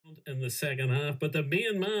in the second half, but the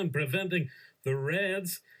main man preventing the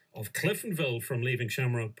Reds of Cliftonville from leaving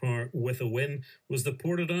Shamrock Park with a win was the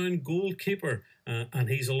Portadown goalkeeper, and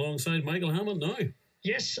he's alongside Michael Hammond now.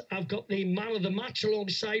 Yes, I've got the man of the match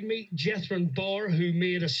alongside me, Jethren BARR, who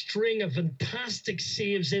made a string of fantastic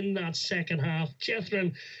saves in that second half.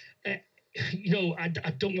 Jethren,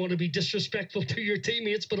 I don't want to be disrespectful to your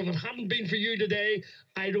teammates, but if it hadn't been for you today,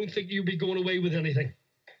 I don't think you'd be going away with anything.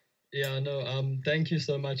 Yeah, no, thank you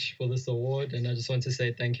so much for this award, and I just want to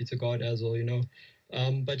say thank you to God as well,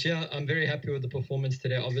 But yeah, I'm very happy with the performance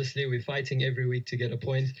today. Obviously, we're fighting every week to get a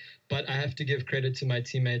point, but I have to give credit to my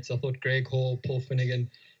teammates. I thought Greg Hall, Paul Finnegan,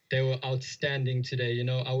 they were outstanding today.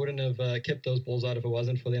 I wouldn't have kept those balls out if it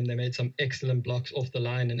wasn't for them. They made some excellent blocks off the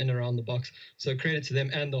line and in and around the box. So credit to them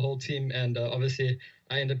and the whole team. And obviously,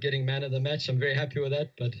 I end up getting man of the match. I'm very happy with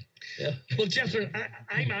that. But yeah. Well, Jethren,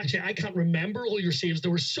 I can't remember all your saves.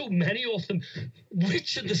 There were so many of them.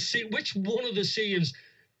 Which one of the saves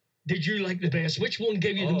did you like the best? Which one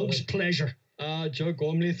gave you the most pleasure? Joe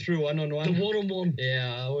Gormley threw one-on-one. The one-on-one.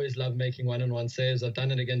 Yeah, I always love making one-on-one saves. I've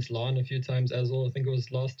done it against Lon a few times as well. I think it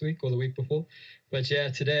was last week or the week before. But yeah,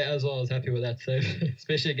 today as well, I was happy with that save,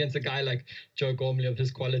 especially against a guy like Joe Gormley of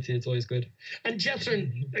his quality. It's always good. And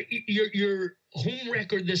Jethren, your home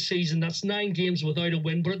record this season, that's 9 games without a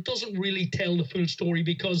win, but it doesn't really tell the full story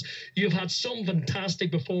because you've had some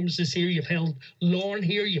fantastic performances here. You've held Lorne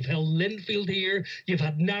here, you've held Linfield here, you've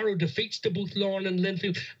had narrow defeats to both Lorne and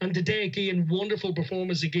Linfield, and today again, wonderful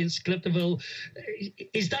performance against Cliftonville.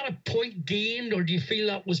 Is that a point gained, or do you feel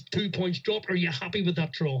that was 2 points dropped, or are you happy with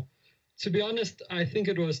that draw? To be honest, I think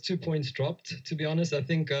it was 2 points dropped. To be honest, I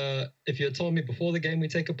think if you had told me before the game we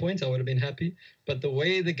take a point, I would have been happy. But the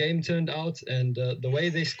way the game turned out and the way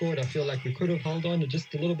they scored, I feel like we could have held on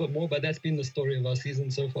just a little bit more. But that's been the story of our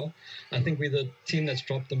season so far. I think we're the team that's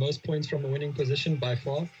dropped the most points from a winning position by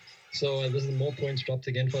far. So this is more points dropped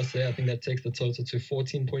again for us there. I think that takes the total to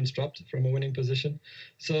 14 points dropped from a winning position.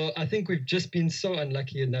 So I think we've just been so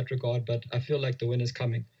unlucky in that regard. But I feel like the win is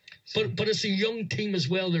coming. But it's a young team as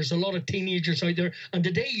well. There's a lot of teenagers out there. And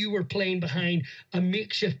today you were playing behind a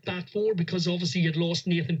makeshift back four because obviously you'd lost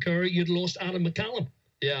Nathan Curry, you'd lost Adam McCallum.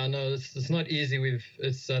 Yeah, no, it's not easy.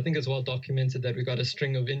 I think it's well documented that we got a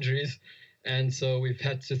string of injuries. And so we've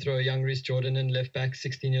had to throw a young Reece Jordan in left back,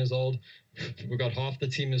 16 years old. We've got half the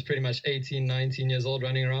team is pretty much 18, 19 years old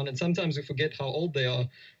running around. And sometimes we forget how old they are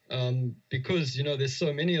because, there's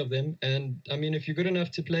so many of them. And, I mean, if you're good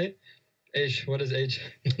enough to play, age, what is age?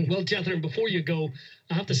 Well, Jethren, before you go,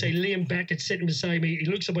 I have to say Liam Beckett's sitting beside me. He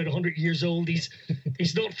looks about 100 years old. He's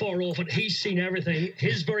not far off it. He's seen everything.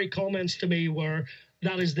 His very comments to me were,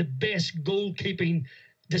 that is the best goalkeeping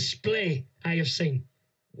display I have seen.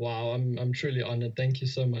 Wow, I'm truly honored. Thank you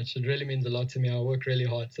so much. It really means a lot to me. I work really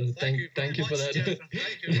hard, so thank you for that.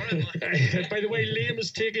 Thank you very much. By the way, Liam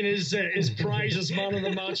is taking his prize as man of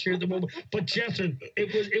the match here at the moment. But Jethren,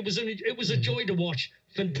 it was a joy to watch.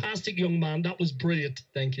 Fantastic young man. That was brilliant.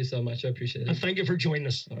 Thank you so much. I appreciate it. And thank you for joining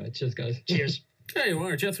us. All right, cheers, guys. Cheers. There you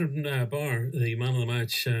are, Jethren BARR, the man of the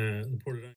match, the Portadown.